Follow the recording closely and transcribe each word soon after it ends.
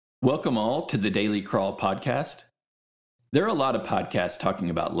Welcome all to the Daily Crawl podcast. There are a lot of podcasts talking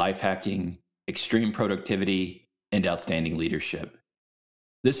about life hacking, extreme productivity, and outstanding leadership.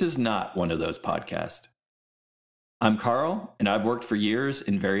 This is not one of those podcasts. I'm Karl, and I've worked for years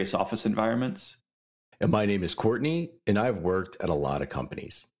in various office environments. And my name is Courtney, and I've worked at a lot of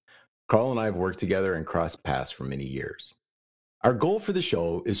companies. Karl and I have worked together and crossed paths for many years. Our goal for the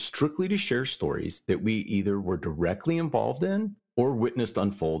show is strictly to share stories that we either were directly involved in or witnessed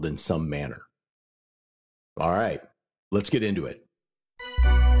unfold in some manner. All right, let's get into it.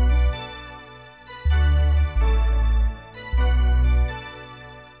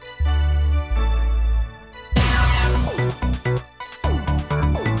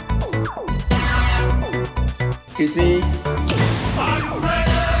 Excuse me? Are you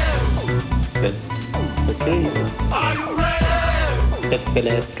ready? Okay. Are you ready? That's the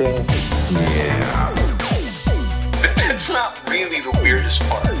last straw. Yeah. That's not really the weirdest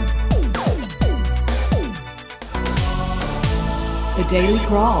part. The Daily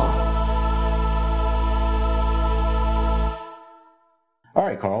Crawl. All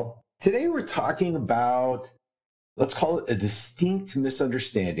right, Karl. Today we're talking about, let's call it a distinct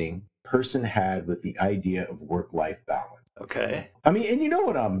misunderstanding person had with the idea of work-life balance. Okay. I mean, and you know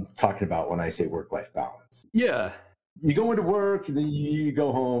what I'm talking about when I say work-life balance. Yeah. You go into work, and then you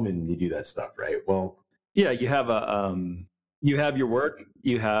go home and you do that stuff, right? Well, Yeah, you have you have your work,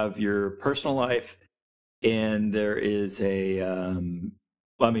 you have your personal life, and there is as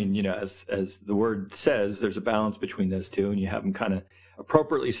the word says, there's a balance between those two, and you have them kind of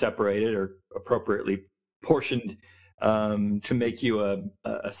appropriately separated or appropriately portioned to make you a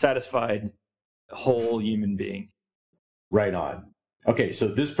satisfied, whole human being. right on. Okay, so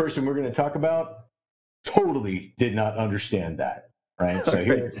this person we're going to talk about totally did not understand that, right? So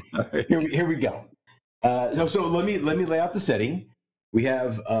here we go. So let me lay out the setting. We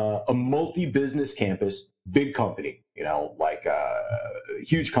have a multi-business campus, big company, like a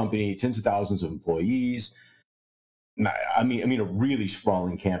huge company, tens of thousands of employees. I mean, a really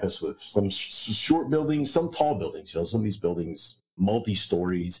sprawling campus with some short buildings, some tall buildings. Some of these buildings,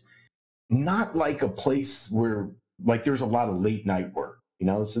 multi-stories, not like a place where like there's a lot of late night work.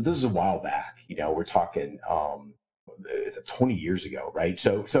 So this is a while back. We're talking it's 20 years ago, right?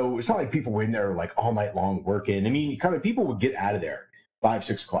 So it's not like people were in there like all night long working. I mean, kind of people would get out of there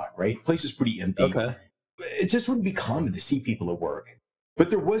 5-6 o'clock, right? Place is pretty empty. Okay. It just wouldn't be common to see people at work,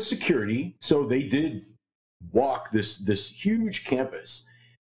 but there was security, so they did walk this huge campus,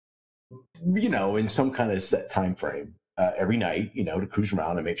 in some kind of set time frame every night, to cruise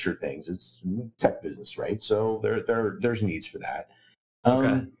around and make sure things. It's tech business, right? So there's needs for that.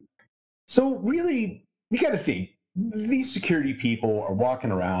 Okay. So really, you got to think these security people are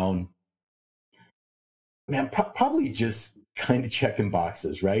walking around, man, probably just kind of checking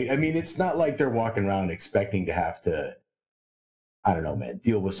boxes, right? I mean, it's not like they're walking around expecting to have to, I don't know, man,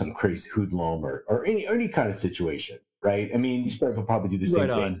 deal with some crazy hoodlum or any kind of situation, right? I mean, these people probably do the same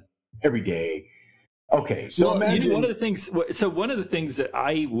thing every day. Okay, so imagine one of the things that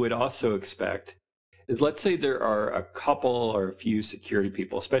I would also expect is, let's say there are a couple or a few security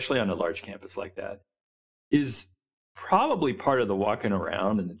people, especially on a large campus like that, is probably part of the walking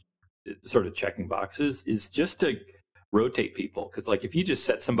around and sort of checking boxes is just to rotate people. Because like if you just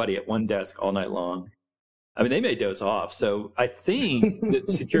set somebody at one desk all night long, I mean, they may doze off. So I think that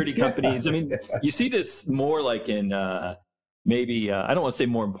security companies, I mean, you see this more like in maybe, I don't want to say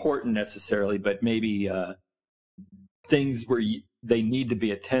more important necessarily, but maybe things where they need to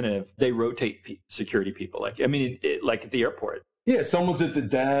be attentive. They rotate security people. Like, I mean, like at the airport. Yeah, someone's at the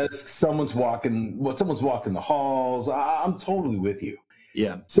desk, someone's walking the halls. I'm totally with you.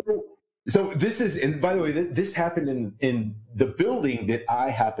 Yeah. So this is, and by the way, this happened in the building that I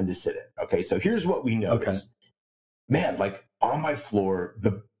happen to sit in. Okay, so here's what we noticed. Okay. Man, like on my floor,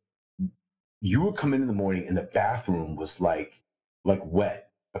 you would come in the morning and the bathroom was like wet.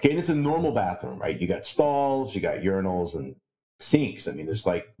 Okay, and it's a normal bathroom, right? You got stalls, you got urinals and sinks. I mean, there's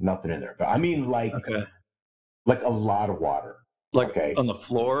like nothing in there. But I mean, like a lot of water. Like on the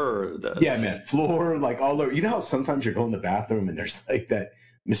floor or yeah, man, floor, like all over. You know how sometimes you go in the bathroom and there's like that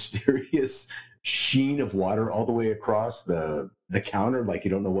mysterious sheen of water all the way across the counter, like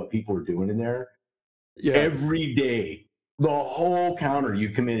you don't know what people are doing in there. Yeah. Every day, the whole counter,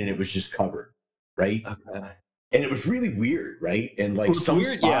 you'd come in and it was just covered, right? Okay. And it was really weird, right? And like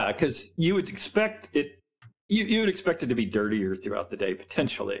yeah, because you would expect it. You would expect it to be dirtier throughout the day,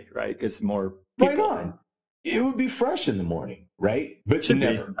 potentially, right? Because more people. Right on. It would be fresh in the morning, right? But should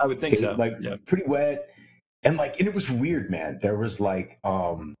never. Be. I would think so. Like pretty wet. And it was weird, man. There was like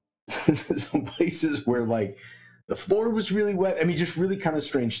some places where like The floor was really wet. I mean, just really kind of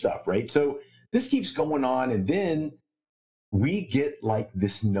strange stuff, right? So this keeps going on, and then we get like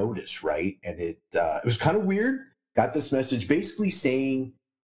this notice, right? And it was kind of weird. Got this message basically saying,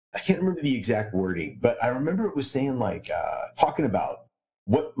 I can't remember the exact wording, but I remember it was saying like talking about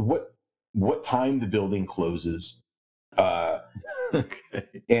what time the building closes, Okay.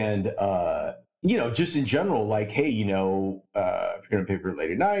 and just in general, like, hey, if you're gonna pay for it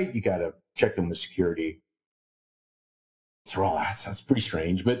late at night, you gotta check in with security. So that sounds pretty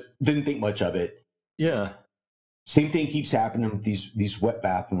strange, but didn't think much of it. Yeah. Same thing keeps happening with these wet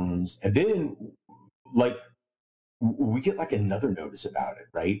bathrooms, and then like we get like another notice about it,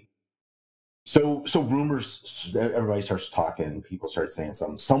 right? So rumors, everybody starts talking, people start saying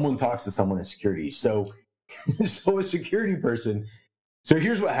something. Someone talks to someone in security. So a security person. So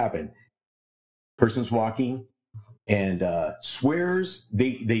here's what happened. Person's walking and swears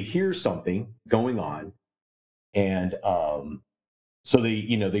they hear something going on, and so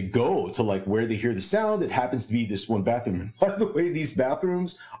they go to like where they hear the sound. It happens to be this one bathroom. And by the way, these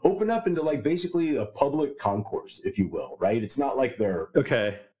bathrooms open up into like basically a public concourse, if you will, right? It's not like they're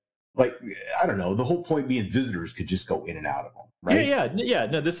Okay. like, I don't know. The whole point being visitors could just go in and out of them, right? Yeah.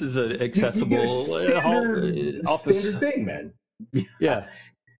 No, this is an accessible You get a office standard thing, man. Yeah.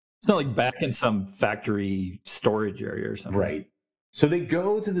 It's not like back in some factory storage area or something. Right. So they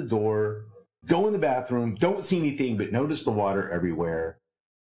go to the door, go in the bathroom, don't see anything, but notice the water everywhere.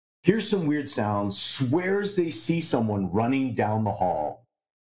 Here's some weird sounds, swears they see someone running down the hall.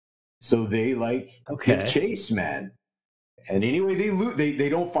 So they give chase, man. And anyway, they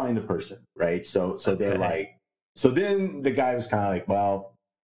don't find the person, right? So they're like, so then the guy was kind of like, well,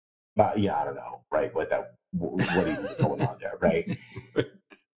 yeah, I don't know, right? What even is going on there, right?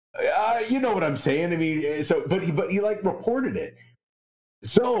 You know what I'm saying? I mean, but he like reported it.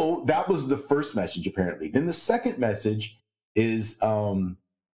 So that was the first message, apparently. Then the second message is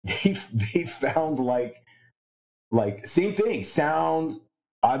they found like same thing, sound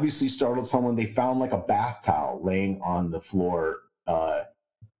obviously startled someone. They found like a bath towel laying on the floor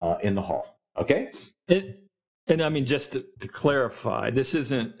in the hall. Okay. And I mean, just to clarify, this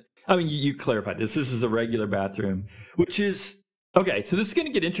isn't, I mean, you clarified this is a regular bathroom, which is, okay, so this is going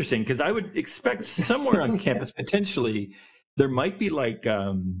to get interesting because I would expect somewhere on campus, potentially, there might be like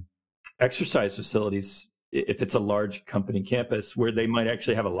exercise facilities, if it's a large company campus, where they might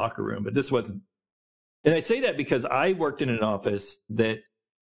actually have a locker room, but this wasn't. And I say that because I worked in an office that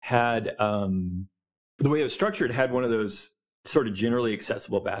had, the way it was structured, had one of those sort of generally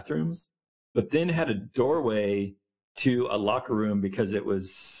accessible bathrooms, but then had a doorway to a locker room because it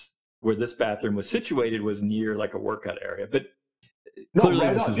was where this bathroom was situated was near like a workout area. But clearly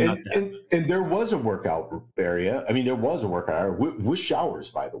right this is not that. And there was a workout area. I mean, there was a workout area with showers,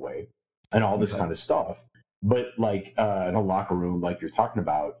 by the way, and all this kind of stuff. But like in a locker room, like you're talking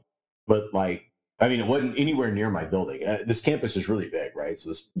about, but like, I mean, it wasn't anywhere near my building. This campus is really big, right?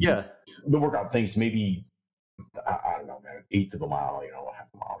 So the workout thing's maybe, I don't know, man, an eighth of a mile, half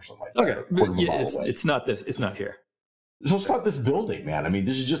a mile or something like that. Okay, it's not this. It's not here. So it's not this building, man. I mean,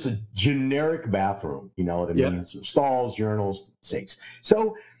 this is just a generic bathroom. You know what I mean? Yep. Some stalls, urinals, sinks.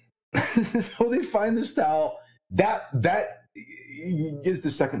 So, so they find this towel. That is the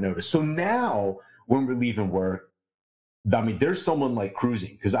second notice. So now, when we're leaving work, I mean, there's someone like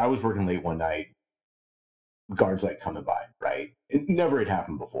cruising, because I was working late one night. Guards like coming by, right? It never had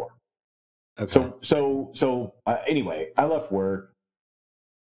happened before. Okay. So anyway, I left work,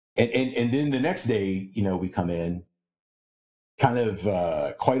 and then the next day, we come in, kind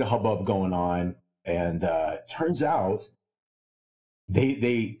of quite a hubbub going on, and turns out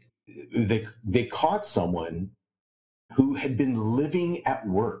they caught someone who had been living at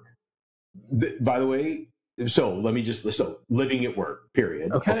work. By the way, so living at work,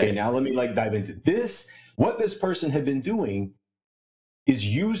 period. Okay, now let me dive into this. What this person had been doing is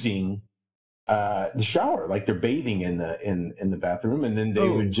using the shower, like they're bathing in the bathroom, and then they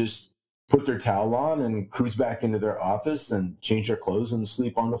would just put their towel on and cruise back into their office and change their clothes and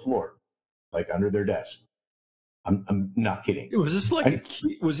sleep on the floor, like under their desk. I'm not kidding. Was this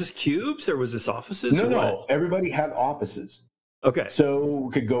was this cubes or was this offices? No. Everybody had offices. Okay. So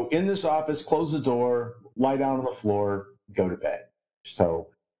we could go in this office, close the door, lie down on the floor, go to bed. So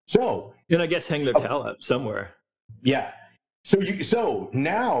and I guess hang their towel up somewhere. Yeah. So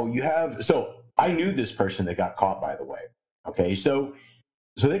now you have. So I knew this person that got caught, by the way. Okay. So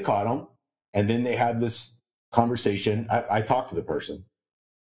they caught him, and then they had this conversation. I talked to the person.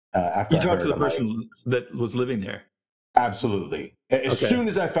 After you talked to the person that was living there. Absolutely. As soon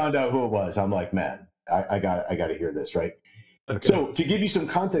as I found out who it was, I'm like, man, I got to hear this, right? Okay. So to give you some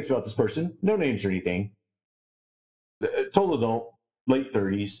context about this person, no names or anything, total adult, late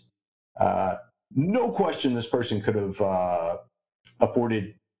 30s. No question this person could have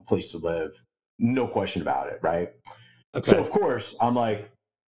afforded a place to live. No question about it, right? Okay. So, of course, I'm like,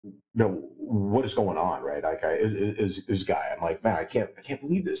 what is going on, right? Like, is guy, I'm like, man, I can't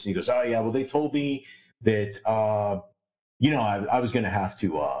believe this. And he goes, oh yeah, well, they told me that, I was going to have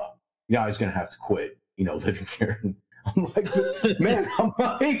to, I was going to have to quit, living here. And I'm like, man, I'm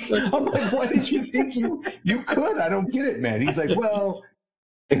like, why did you think you could? I don't get it, man. He's like, well,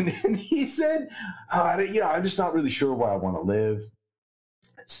 and then he said, I'm just not really sure where I want to live.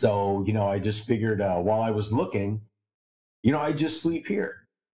 So, I just figured while I was looking, I just sleep here.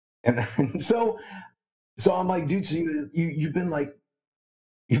 And so I'm like, dude, so you've been like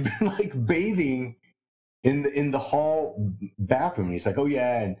bathing in the hall bathroom. And he's like, oh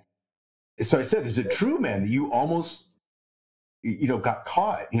yeah. And so I said, is it true, man, that you almost, got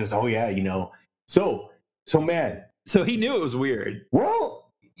caught? He goes, oh yeah, So man. So he knew it was weird.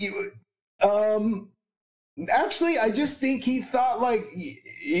 Well, actually, I just think he thought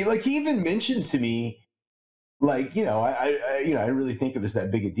he even mentioned to me, I really think of it as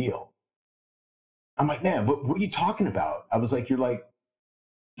that big a deal. I'm like, man, what are you talking about? I was like, you're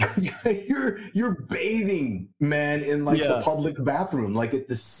bathing, man, in the public bathroom, like at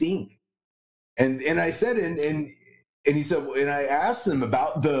the sink. And I said, and he said, and I asked him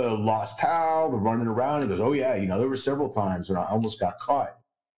about the lost towel, the running around. He goes, oh yeah, there were several times when I almost got caught.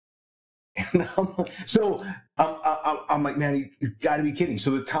 And I'm like, man, you got to be kidding. So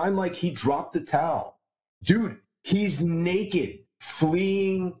the time he dropped the towel, dude, he's naked,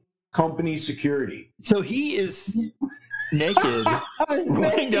 fleeing company security. So he is naked,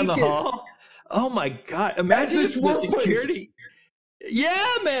 running down the hall. Oh my God! Imagine if the security.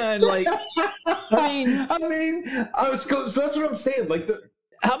 Yeah, man. I was so that's what I'm saying.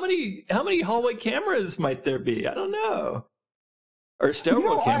 How many hallway cameras might there be? I don't know. Or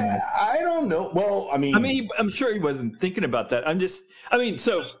stairwell cameras. I don't know. Well, I'm sure he wasn't thinking about that.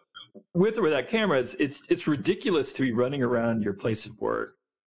 So with or without cameras, it's ridiculous to be running around your place of work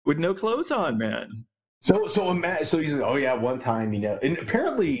with no clothes on, man. So he's like, oh yeah, one time, and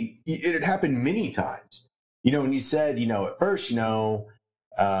apparently it had happened many times, and he said, at first,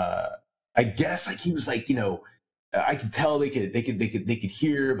 I guess he was like, I could tell they could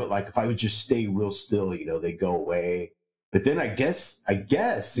hear, but if I would just stay real still, they'd go away. But then I guess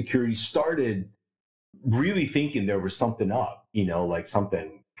security started really thinking there was something up,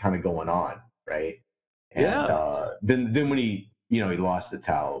 something kind of going on, right? And then when he lost the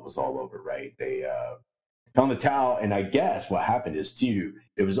towel, it was all over, right? They found the towel, and I guess what happened is too,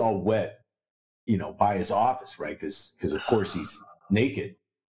 it was all wet, by his office, right? Because of course he's naked.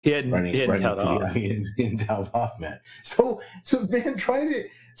 He hadn't toweled off, man. So man, tried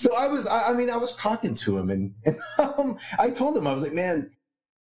it. So I was talking to him, and I told him, I was like, man,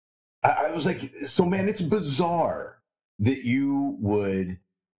 I was like, so man, it's bizarre that you would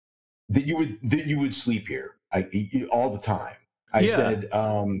sleep here all the time. I said,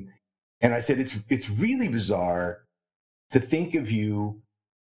 and I said, it's really bizarre to think of you.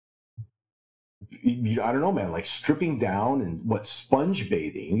 I don't know, man, stripping down and sponge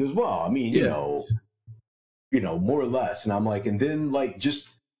bathing. He goes, well, more or less. And I'm like, and then just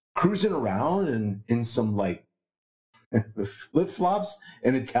cruising around and in some flip flops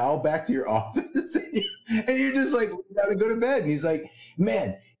and a towel back to your office. And you're just like, we gotta go to bed. And he's like,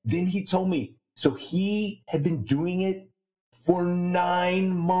 man, then he told me, so he had been doing it for 9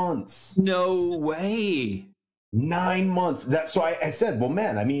 months. No way. 9 months. So I said, well,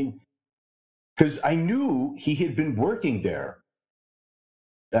 man, because I knew he had been working there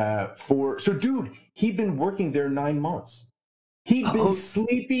dude, he'd been working there 9 months. He'd been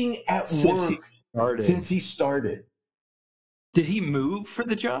sleeping at work since he started. Did he move for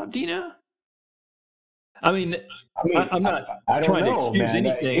the job, do you know? I'm not trying to excuse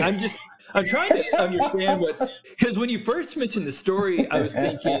anything. I'm trying to understand because when you first mentioned the story, I was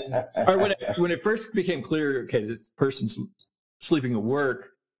thinking, or when it first became clear, okay, this person's sleeping at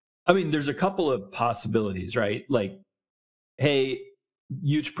work. There's a couple of possibilities, right? Hey,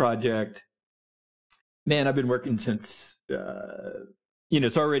 huge project. Man, I've been working since,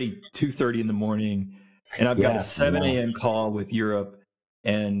 it's already 2:30 in the morning, and I've got a 7 a.m. call with Europe,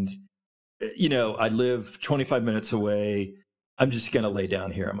 and, I live 25 minutes away. I'm just going to lay down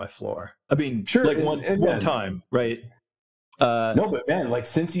here on my floor. Sure. One time, right? No, but man,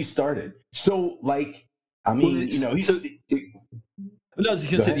 since he started. So, he's... No, I was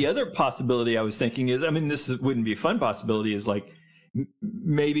going to say the other possibility I was thinking is, this wouldn't be a fun possibility, is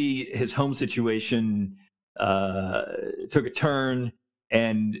maybe his home situation took a turn,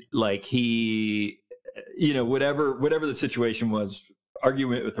 and he whatever the situation was,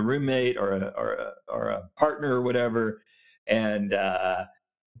 argument with a roommate or a partner or whatever, and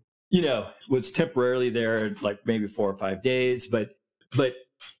was temporarily there like maybe 4 or 5 days, but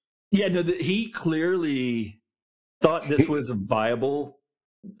yeah, no, he clearly thought this was a viable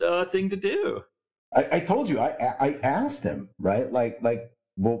thing to do. I told you, I asked him, right?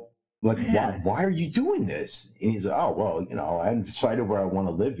 Well, why are you doing this? And he's like, oh, well, I haven't decided where I want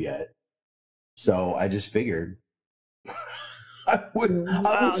to live yet. So I just figured I would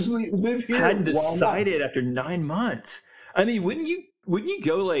live here. I hadn't decided after 9 months. I mean, wouldn't you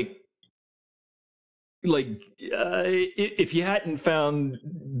go like if you hadn't found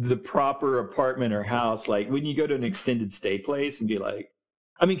the proper apartment or house, like wouldn't you go to an extended stay place and be like,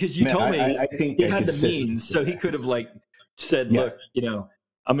 I mean, because you told me I think he had the means, so he could have like said, look,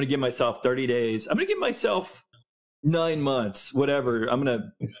 I'm going to give myself 30 days. I'm going to give myself 9 months, whatever. I'm going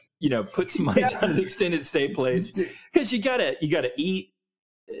to, put some money down an extended stay place, because you gotta eat,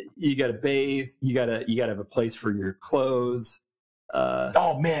 you gotta bathe, you gotta have a place for your clothes.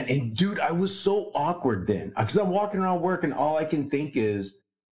 Oh man, and dude, I was so awkward then because I'm walking around work and all I can think is,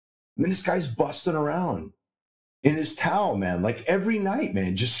 man, this guy's busting around in his towel, man, like every night,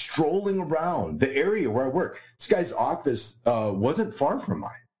 man, just strolling around the area where I work. This guy's office wasn't far from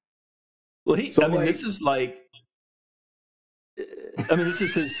mine. Well, this is like. I mean, this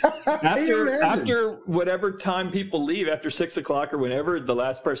is his after whatever time people leave, after 6 o'clock or whenever the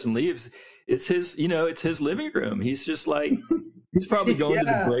last person leaves, it's his, it's his living room. He's just like, he's probably going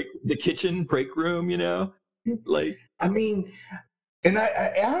to the kitchen break room, like, I mean, and I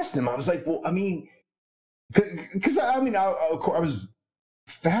asked him, I was like, well, I mean, because I was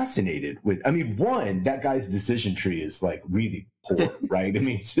fascinated with, one, that guy's decision tree is like really poor, right? I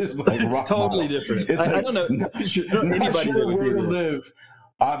mean, it's just like it's totally different. It's I don't know. Not sure where to live.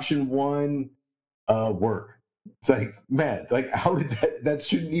 Option 1, work. It's like, man, like how did that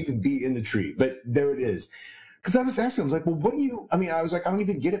shouldn't even be in the tree, but there it is. Because I was asking, I was like, well, what do you? I mean, I was like, I don't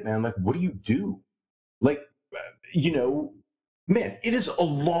even get it, man. Like, what do you do? Like, man, it is a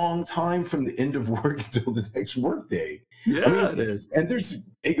long time from the end of work until the next work day. Yeah, it is. And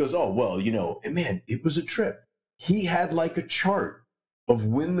he goes, oh, well, and man, it was a trip. He had like a chart of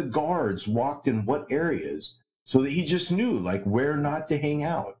when the guards walked in what areas so that he just knew like where not to hang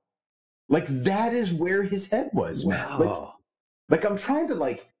out. Like that is where his head was, man. Wow. Like I'm trying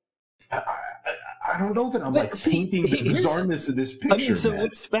to I don't know that I'm painting the bizarreness of this picture. I mean, so man.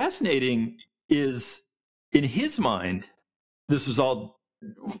 What's fascinating is in his mind, this was all,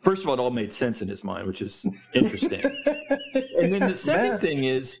 first of all, it all made sense in his mind, which is interesting. And then the second thing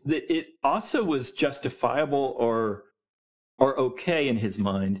is that it also was justifiable or okay in his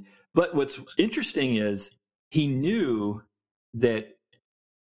mind. But what's interesting is he knew that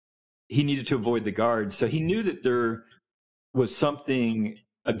he needed to avoid the guards. So he knew that there was something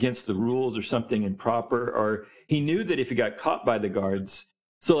against the rules or something improper, or he knew that if he got caught by the guards,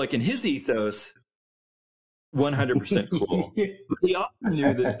 so like in his ethos, 100% cool. But he also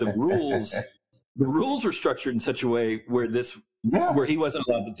knew that the rules were structured in such a way where where he wasn't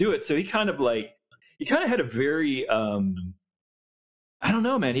allowed to do it. So he kind of had a very I don't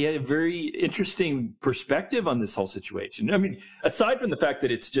know, man. He had a very interesting perspective on this whole situation. I mean, aside from the fact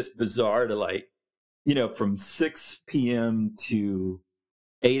that it's just bizarre to from 6 p.m. to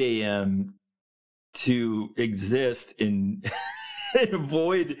 8 a.m. to exist and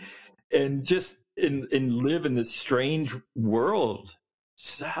avoid and just and live in this strange world.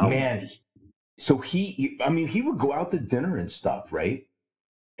 Man, so he would go out to dinner and stuff, right?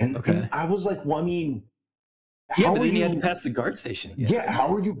 And I was like, well, I mean, but then he had to pass the guard station again. Yeah,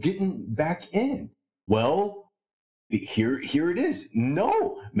 how are you getting back in? Well, here it is.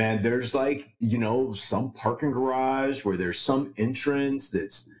 No, man, there's some parking garage where there's some entrance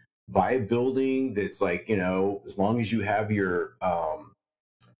that's by a building that's as long as you have your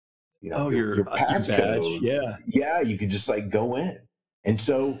your passcode. Yeah, you could just go in. And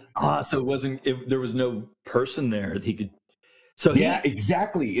so so there was no person there that he could. So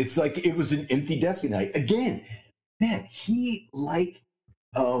exactly. It's like it was an empty desk at night. Again, man, he I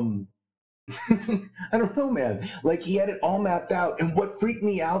don't know, man. Like he had it all mapped out. And what freaked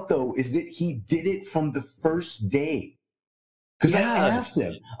me out though is that he did it from the first day. Because I asked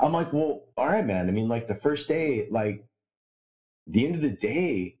him, I'm like, well, all right, man. I mean, the first day, the end of the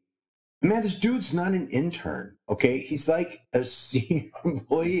day, man, this dude's not an intern, okay? He's like a senior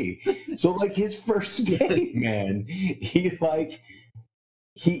employee. So his first day, man, he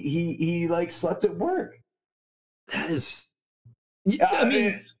slept at work. That is, I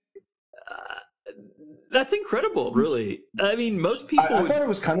mean, that's incredible, really. I mean, most people. I thought it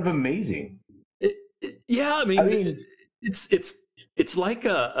was kind of amazing. Yeah, I mean it's like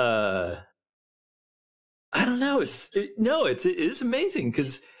I don't know. It is amazing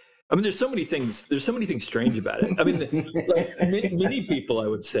because I mean, there's so many things strange about it. I mean, like many people, I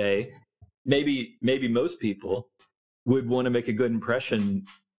would say, maybe most people would want to make a good impression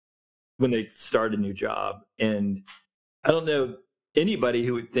when they start a new job, and I don't know anybody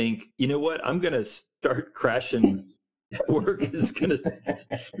who would think, you know what, I'm going to start crashing at work is going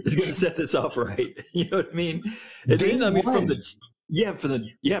to set this off right. You know what I mean? And then, I mean, from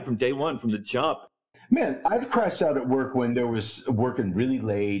day one, from the jump. Man, I've crashed out at work when there was working really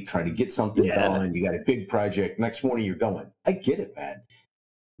late, trying to get something done. You got a big project. Next morning, you're going. I get it, man.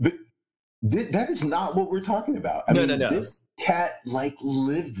 But that is not what we're talking about. I mean, this cat like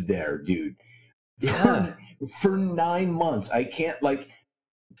lived there, dude, for 9 months. I can't like.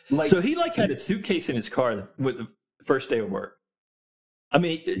 So he like had a suitcase in his car with the first day of work. I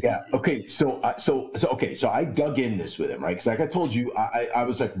mean, yeah. Okay. So I dug in this with him, right? Because like I told you, I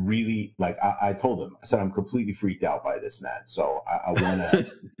was like really like I told him, I said I'm completely freaked out by this, man. So I wanna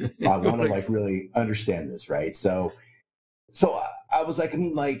like really understand this, right? So I was like, I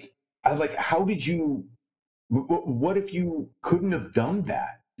mean, like how did you? What if you couldn't have done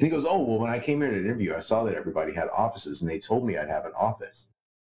that? And he goes, oh well, when I came here to interview, I saw that everybody had offices, and they told me I'd have an office.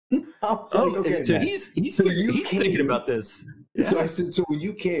 Okay, so he's thinking about this. Yeah. So I said, so when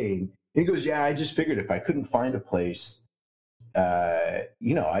you came, and he goes, yeah, I just figured if I couldn't find a place, I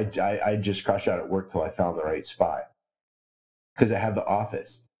just crash out at work till I found the right spot because I have the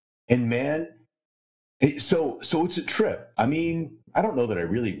office. And man, so it's a trip. I mean, I don't know that I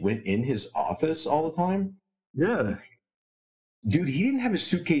really went in his office all the time. Yeah, dude, he didn't have a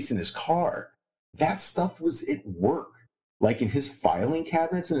suitcase in his car. That stuff was at work. Like in his filing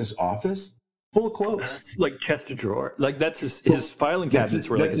cabinets in his office, full of clothes. That's like chest of drawer. Like that's his filing cabinets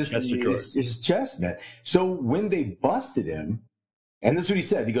were like his chest of drawer. His chest, man. So when they busted him, and this is what he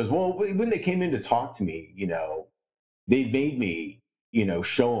said. He goes, well, when they came in to talk to me, they made me,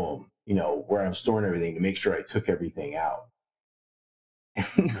 show them, where I'm storing everything to make sure I took everything out.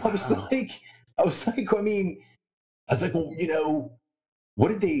 And I was like, well,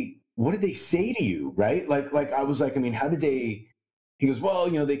 what did they say to you, right? Like I was like, I mean, how did they? He goes, well,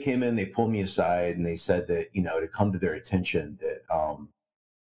 they came in, they pulled me aside, and they said that, to come to their attention that,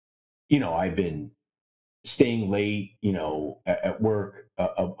 I've been staying late, at work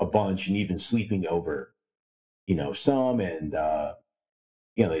a bunch, and even sleeping over, some, and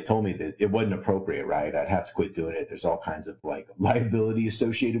they told me that it wasn't appropriate, right? I'd have to quit doing it. There's all kinds of like liability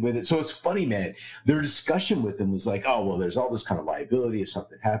associated with it. So it's funny, man. Their discussion with him was like, oh, well, there's all this kind of liability if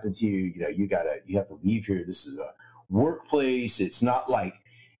something happened to you. You have to leave here. This is a workplace. It's not like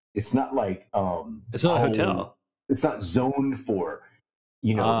it's not a hotel. It's not zoned for,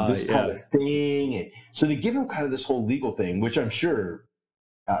 this kind of thing. And so they give him kind of this whole legal thing, which I'm sure.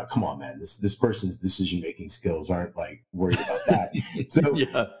 Come on, man. This person's decision-making skills aren't like worried about that.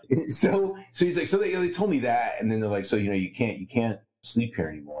 So he's like, so they told me that, and then they're like, so you can't sleep here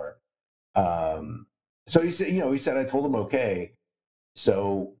anymore. So he said I told him okay.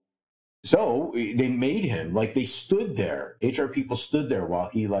 So they made him like they stood there. HR people stood there while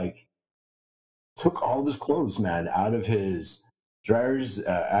he like took all of his clothes, man, out of his dryers,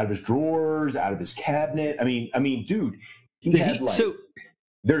 out of his drawers, out of his cabinet. I mean, dude, he had like.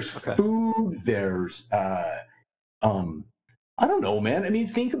 There's food. There's, I don't know, man. I mean,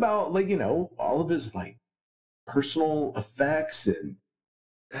 think about like, all of his like personal effects and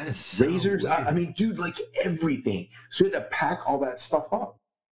that is so razors. I mean, dude, like everything. So he had to pack all that stuff up.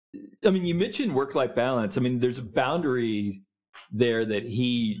 I mean, you mentioned work-life balance. I mean, there's a boundary there that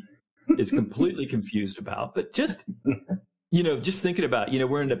he is completely confused about, but just thinking about,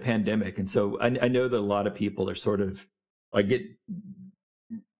 we're in a pandemic. And so I know that a lot of people are sort of like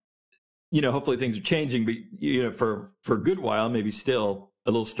hopefully things are changing, but for a good while, maybe still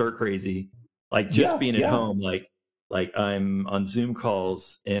a little stir crazy, like just being at home, like I'm on Zoom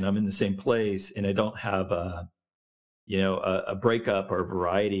calls and I'm in the same place and I don't have a breakup or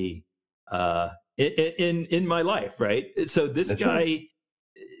variety in my life, right? So this guy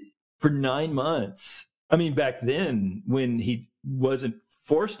for 9 months, I mean, back then when he wasn't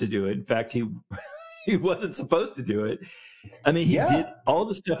forced to do it, in fact, he wasn't supposed to do it. I mean, he did all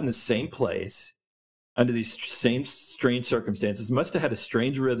the stuff in the same place under these same strange circumstances. Must have had a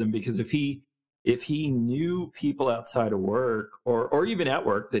strange rhythm because if he knew people outside of work or even at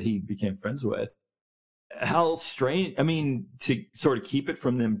work that he became friends with, how strange. I mean, to sort of keep it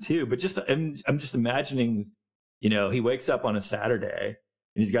from them too. But I'm just imagining, he wakes up on a Saturday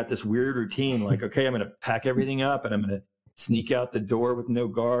and he's got this weird routine, like, okay, I'm going to pack everything up and I'm going to sneak out the door with no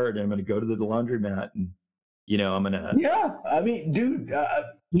guard and I'm going to go to the laundromat and I'm gonna. Yeah, I mean, dude,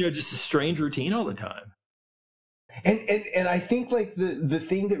 just a strange routine all the time. And I think like the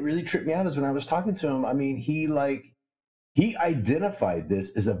thing that really tripped me out is when I was talking to him. I mean, he identified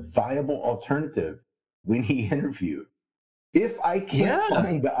this as a viable alternative when he interviewed. If I can't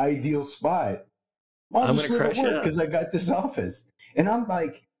find the ideal spot, I'm just going to work because I got this office. And I'm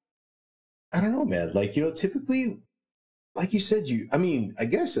like, I don't know, man. Like, typically, like you said, I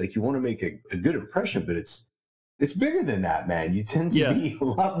guess like you want to make a good impression, but it's bigger than that, man. You tend to be a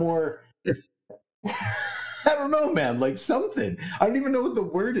lot more, I don't know, man, like something. I don't even know what the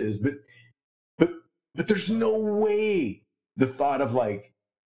word is, but there's no way the thought of like,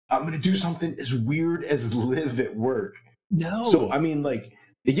 I'm going to do something as weird as live at work. No. So, I mean, like,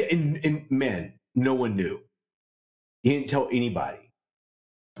 yeah, and man, no one knew. He didn't tell anybody.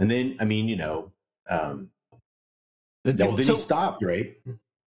 And then, I mean, then he stopped, right?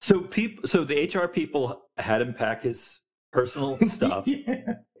 So the HR people had him pack his personal stuff.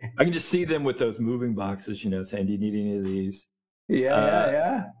 I can just see them with those moving boxes, saying, "Do you need any of these?"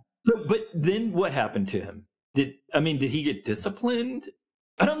 Yeah. But then what happened to him? Did he get disciplined?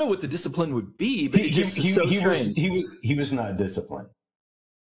 I don't know what the discipline would be, but he was not disciplined.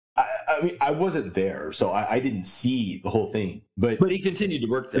 I mean, I wasn't there, so I didn't see the whole thing. But he continued to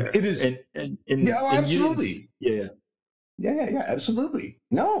work there. It is, absolutely. Yeah, absolutely.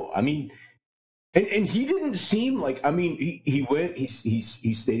 No, I mean, and he didn't seem like. I mean, he went. He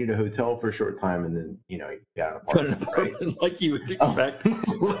stayed at a hotel for a short time, and then he got an apartment, right? Like you would expect,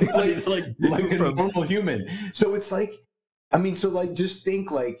 like a normal human. So it's like, I mean, so like, just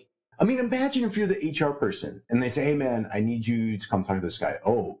think like, I mean, imagine if you're the HR person and they say, "Hey, man, I need you to come talk to this guy."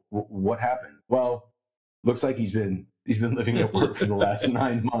 Oh, what happened? Well, looks like he's been living at work for the last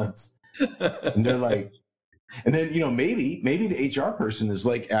 9 months, and they're like. And then, maybe the HR person is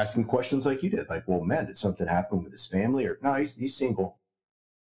like asking questions like you did. Like, well, man, did something happen with his family? Or no, he's single.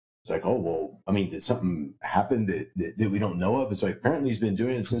 It's like, oh, well, I mean, did something happen that we don't know of? It's like, apparently he's been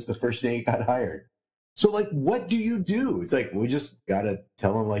doing it since the first day he got hired. So, like, what do you do? It's like, we just got to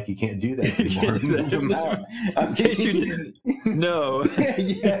tell him, like, you can't do that anymore. Move him out. In case you didn't know.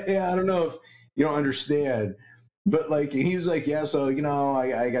 Yeah, I don't know if you don't understand. But like, he was like, yeah, so, I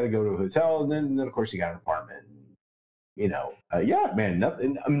got to go to a hotel. And then of course he got an apartment, yeah, man,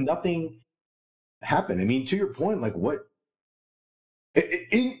 nothing happened. I mean, to your point, like what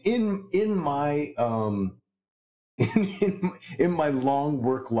in my, in my long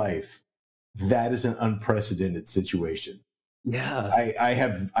work life, that is an unprecedented situation. Yeah.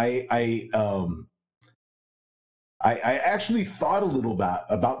 I actually thought a little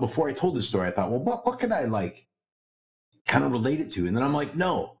about before I told this story. I thought, well, what can I like kind of relate it to? And then I'm like,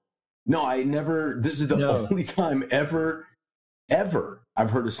 no, I never. This is the only time ever I've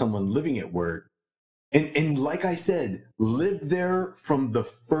heard of someone living at work, and like I said, lived there from the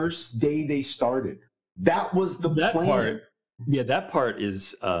first day they started. That was the plan. Part, yeah, that part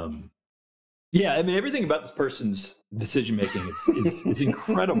is. Yeah, I mean, everything about this person's decision making is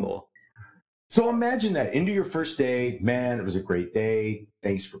incredible. So imagine that into your first day, man, it was a great day.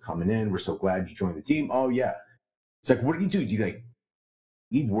 Thanks for coming in. We're so glad you joined the team. Oh yeah. It's like, what do? Do you like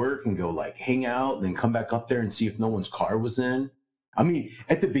leave work and go like hang out and then come back up there and see if no one's car was in? I mean,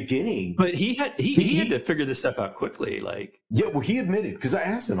 at the beginning. But he had to figure this stuff out quickly. Like, yeah, well, he admitted, because I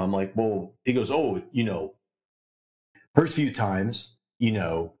asked him, I'm like, well, he goes, oh, first few times,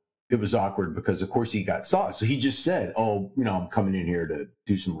 it was awkward because of course he got sauced. So he just said, oh, I'm coming in here to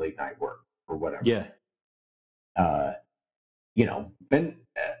do some late night work or whatever. Yeah. And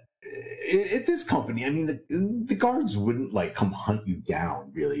at this company, I mean, the guards wouldn't like come hunt you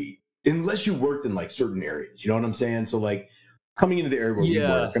down really, unless you worked in like certain areas. You know what I'm saying? So like coming into the area where we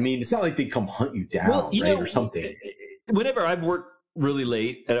work, I mean, it's not like they come hunt you down, right, or something. Whenever I've worked really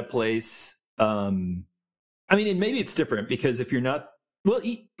late at a place, I mean, and maybe it's different because if you're not, well,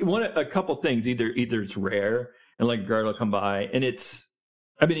 a couple things, either it's rare and like a guard will come by and it's,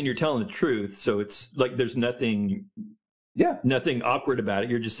 I mean, and you're telling the truth, so it's like there's nothing awkward about it.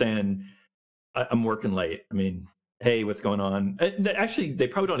 You're just saying, I'm working late. I mean, hey, what's going on? Actually, they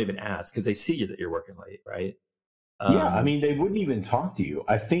probably don't even ask because they see that you're working late, right? Yeah, I mean, they wouldn't even talk to you.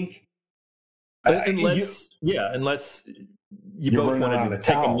 I think, unless you both wanted to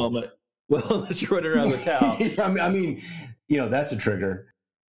take a moment. Well, unless you're running around with a towel. I mean, that's a trigger.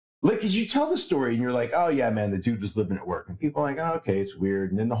 Like, because you tell the story and you're like, oh yeah, man, the dude was living at work, and people are like, oh, okay, it's weird.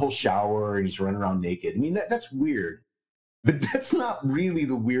 And then the whole shower and he's running around naked. I mean, that's weird, but that's not really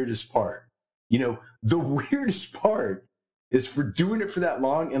the weirdest part. The weirdest part is for doing it for that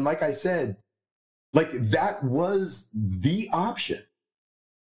long. And like I said, like that was the option.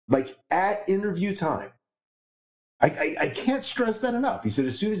 Like at interview time, I can't stress that enough. He said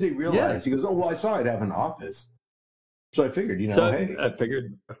as soon as they realized, he goes, oh, well, I saw it have an office. So I figured, hey. I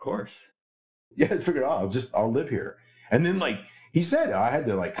figured, of course. Yeah, I figured, I'll live here. And then, like, he said, I had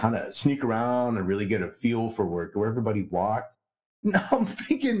to, like, kind of sneak around and really get a feel for where everybody walked. Now I'm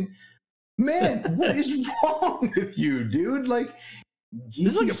thinking, man, what is wrong with you, dude? Like,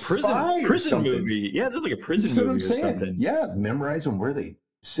 this is like a prison movie. Yeah, this is like a prison movie or something. Yeah, memorizing where they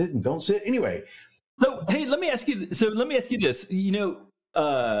sit and don't sit. Anyway. So, hey, let me ask you this.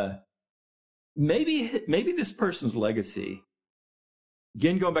 Maybe this person's legacy,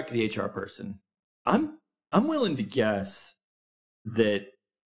 again, going back to the HR person, I'm willing to guess that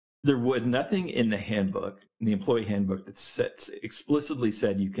there was nothing in the handbook, in the employee handbook, that explicitly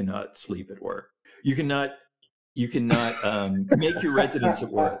said you cannot sleep at work. You cannot make your residence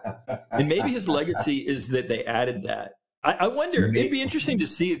at work. And maybe his legacy is that they added that. I wonder, it'd be interesting to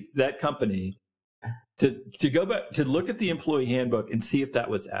see that company to go back to look at the employee handbook and see if that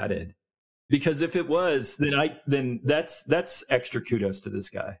was added. Because if it was, then that's extra kudos to this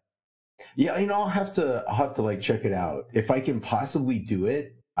guy. Yeah, I'll have to like check it out. If I can possibly do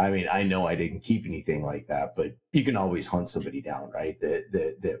it. I mean, I know I didn't keep anything like that, but you can always hunt somebody down, right?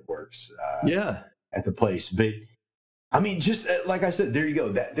 That works at the place. But I mean, just like I said, there you go.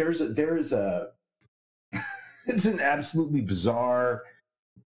 That there's a it's an absolutely bizarre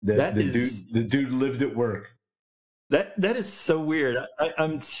the dude lived at work. That is so weird.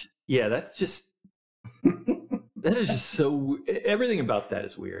 That's just that is just so. Everything about that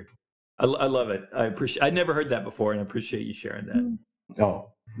is weird. I love it. I never heard that before, and I appreciate you sharing that. Oh,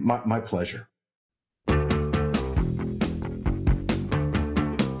 my pleasure.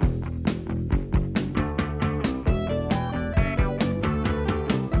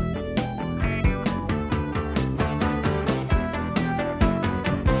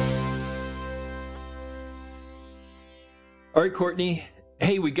 All right, Courtney.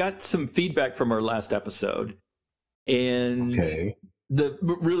 Hey, we got some feedback from our last episode, and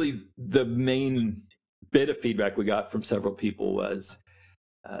the main bit of feedback we got from several people was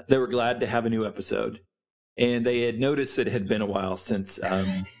they were glad to have a new episode, and they had noticed it had been a while since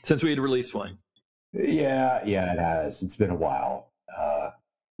we had released one. Yeah, it has. It's been a while.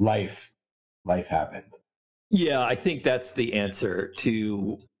 Life happened. Yeah, I think that's the answer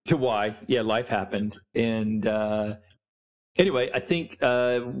to why. Yeah, life happened, and anyway, I think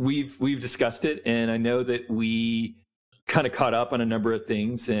we've discussed it, and I know that we kind of caught up on a number of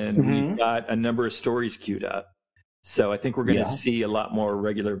things, and we've got a number of stories queued up. So I think we're going to see a lot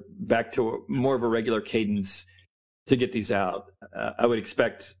more back to more of a regular cadence to get these out. I would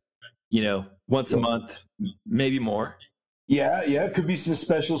expect, once a month, maybe more. Yeah, it could be some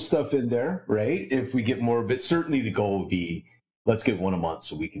special stuff in there, right? If we get more, but certainly the goal would be let's get one a month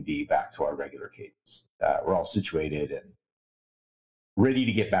so we can be back to our regular cadence. We're all situated and ready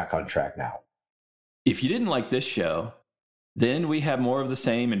to get back on track now. If you didn't like this show, then we have more of the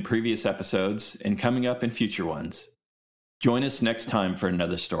same in previous episodes and coming up in future ones. Join us next time for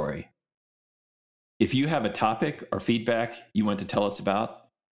another story. If you have a topic or feedback you want to tell us about,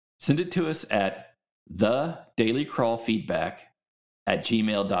 send it to us at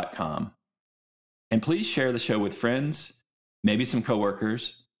thedailycrawlfeedback@gmail.com. And please share the show with friends, maybe some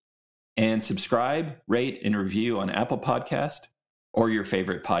coworkers, and subscribe, rate, and review on Apple Podcast or your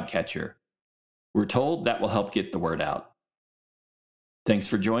favorite podcatcher. We're told that will help get the word out. Thanks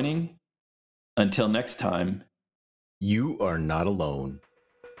for joining. Until next time, you are not alone.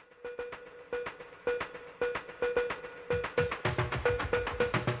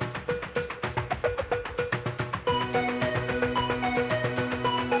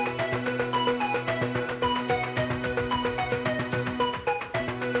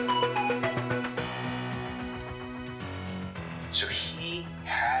 So he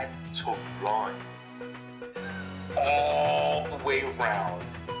had to run all the way around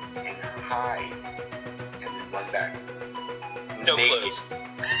and hide and then run back. No naked. clothes.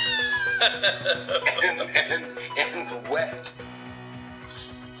 and wet.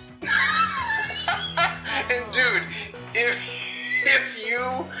 And dude, if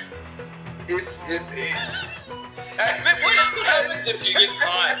What happens if you get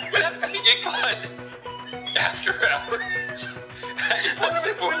caught? What happens if you get caught after hours at your place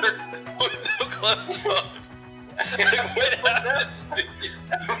of work with no clothes on? What happens?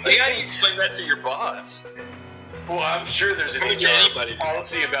 You gotta explain that to your boss. Well, I'm sure there's an HR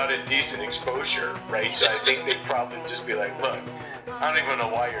policy about indecent exposure, right? So I think they'd probably just be like, look, I don't even know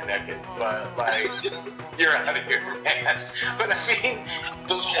why you're naked, but, like, you're out of here, man. But, I mean,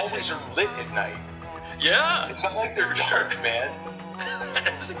 those hallways are lit at night. Yeah. It's not like they're dark, man.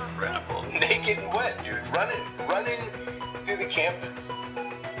 That's incredible. Naked and wet, dude. Running through the campus.